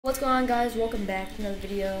What's going on, guys? Welcome back to another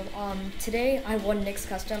video. Today I won Nick's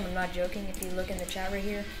custom. I'm not joking. If you look in the chat right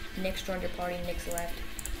here, Nick's joined your party, Nick's left.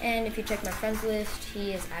 And if you check my friends list,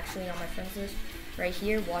 he is actually on my friends list right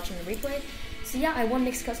here watching the replay. So yeah, I won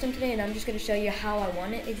Nick's custom today, and I'm just going to show you how I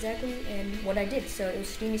won it exactly and what I did. So it was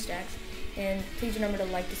Steamy stacks. And please remember to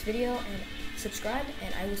like this video and subscribe,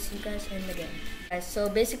 and I will see you guys in the game. Guys, so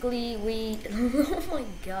basically we oh my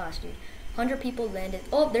gosh, dude, 100 people landed.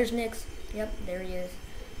 Oh, there's Nick's. Yep, there he is.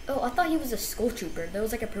 Oh, I thought he was a skull trooper. There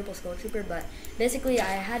was like a purple skull trooper, but basically I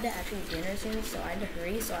had to actually dinner soon, so I had to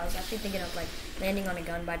hurry. So I was actually thinking of like landing on a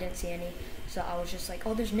gun, but I didn't see any. So I was just like,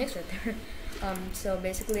 oh, there's Nick's right there. So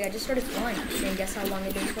basically I just started flying, and guess how long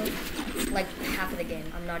it did for? Like half of the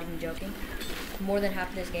game. I'm not even joking. More than half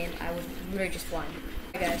of this game, I was literally just flying.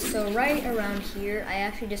 Okay, guys, so right around here, I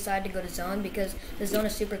actually decided to go to zone because the zone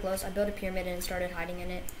is super close. I built a pyramid and started hiding in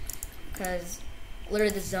it because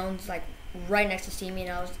literally the zone's like right next to Steamy,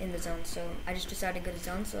 and I was in the zone, so I just decided to go to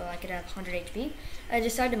zone so I could have 100 HP. I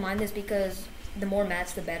decided to mine this because the more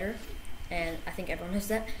mats the better, and I think everyone knows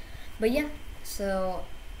that. But yeah, so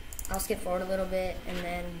I'll skip forward a little bit, and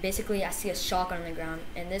then basically I see a shotgun on the ground,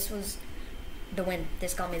 and this was the win.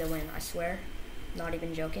 This got me the win, I swear, not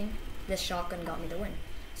even joking. This shotgun got me the win.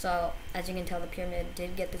 So as you can tell, the pyramid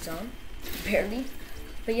did get the zone, barely.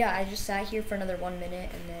 But yeah, I just sat here for another 1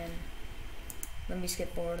 minute, and then let me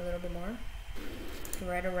skip forward a little bit more.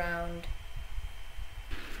 Right around,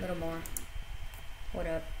 a little more. What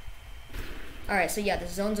up? Alright, so yeah, the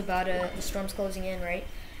zone's about to, the storm's closing in, right?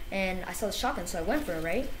 And I saw the shotgun, so I went for it,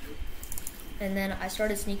 right? And then I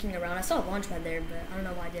started sneaking around. I saw a launch pad there, but I don't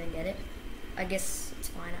know why I didn't get it. I guess it's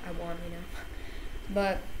fine, I won, you know.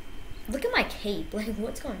 But look at my cape, like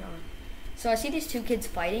what's going on? So I see these two kids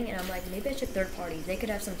fighting, and I'm like, maybe I should third party. They could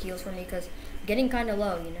have some heals for me, because I'm getting kind of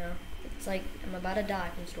low, you know. It's like I'm about to die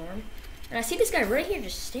from storm. And I see this guy right here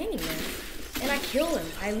just standing there. And I kill him.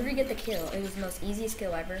 I literally get the kill. It was the most easiest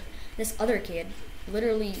kill ever. This other kid,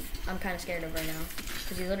 literally, I'm kind of scared of right now.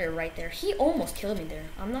 Because he's literally right there. He almost killed me there.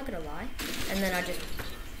 I'm not going to lie. And then I just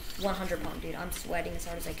 100 pump, dude. I'm sweating as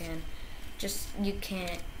hard as I can. Just, you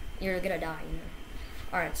can't, you're going to die, you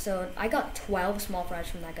know. Alright, so I got 12 small fries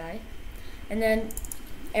from that guy. And then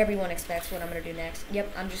everyone expects what I'm going to do next.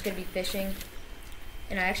 Yep, I'm just going to be fishing.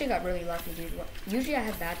 And I actually got really lucky, dude. Usually I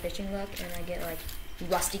have bad fishing luck, and I get, like,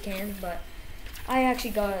 rusty cans, but I actually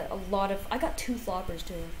got a lot of, I got 2 floppers,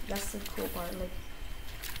 too. That's the cool part. Like,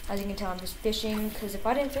 as you can tell, I'm just fishing, because if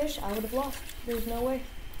I didn't fish, I would have lost. There's no way.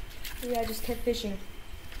 So yeah, I just kept fishing.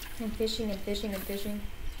 And fishing and fishing and fishing.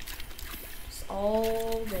 Just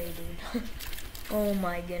all day, dude. Oh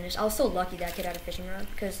my goodness. I was so lucky that I could have a fishing rod,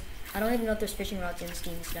 because I don't even know if there's fishing rods in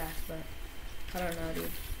Steam stacks, but I don't know,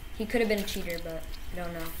 dude. He could have been a cheater, but I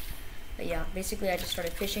don't know. But yeah, basically I just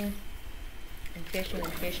started fishing and fishing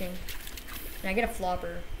and fishing. And I get a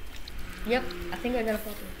flopper. Yep, I think I got a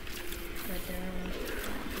flopper. Right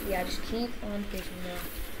there. Yeah, just keep on fishing now.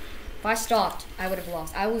 If I stopped, I would have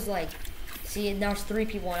lost. I was like, see, now it's 3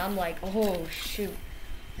 people, and I'm like, oh shoot.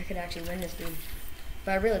 I could actually win this, dude.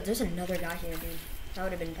 But I realized there's another guy here, dude. That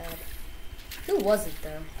would have been bad. Who was it,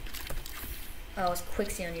 though? Oh, it was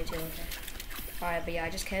Quixie on YouTube, okay. Alright, but yeah, I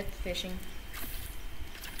just kept fishing.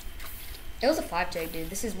 It was a 5-tag, dude.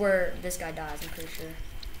 This is where this guy dies, I'm pretty sure.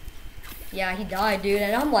 Yeah, he died, dude,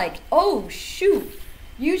 and I'm like, oh, shoot.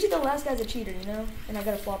 Usually the last guy's a cheater, you know? And I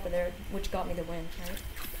got a flopper there, which got me the win, right?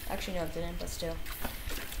 Actually, no, it didn't, but still.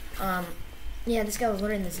 Yeah, this guy was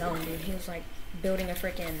literally in the zone, dude. He was, like, building a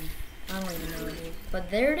freaking, I don't even know, dude. But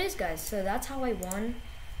there it is, guys. So that's how I won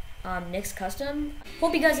Nick's custom.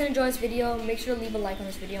 Hope you guys did enjoy this video. Make sure to leave a like on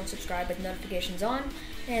this video and subscribe with notifications on,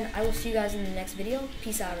 and I will see you guys in the next video.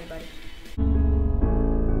 Peace out, everybody.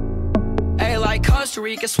 Hey, like Costa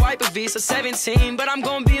Rica, swipe a Visa 17, but I'm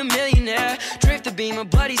gonna be a millionaire. Drift the beam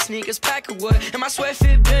of bloody sneakers, pack of wood, and my sweat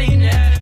fit billionaire.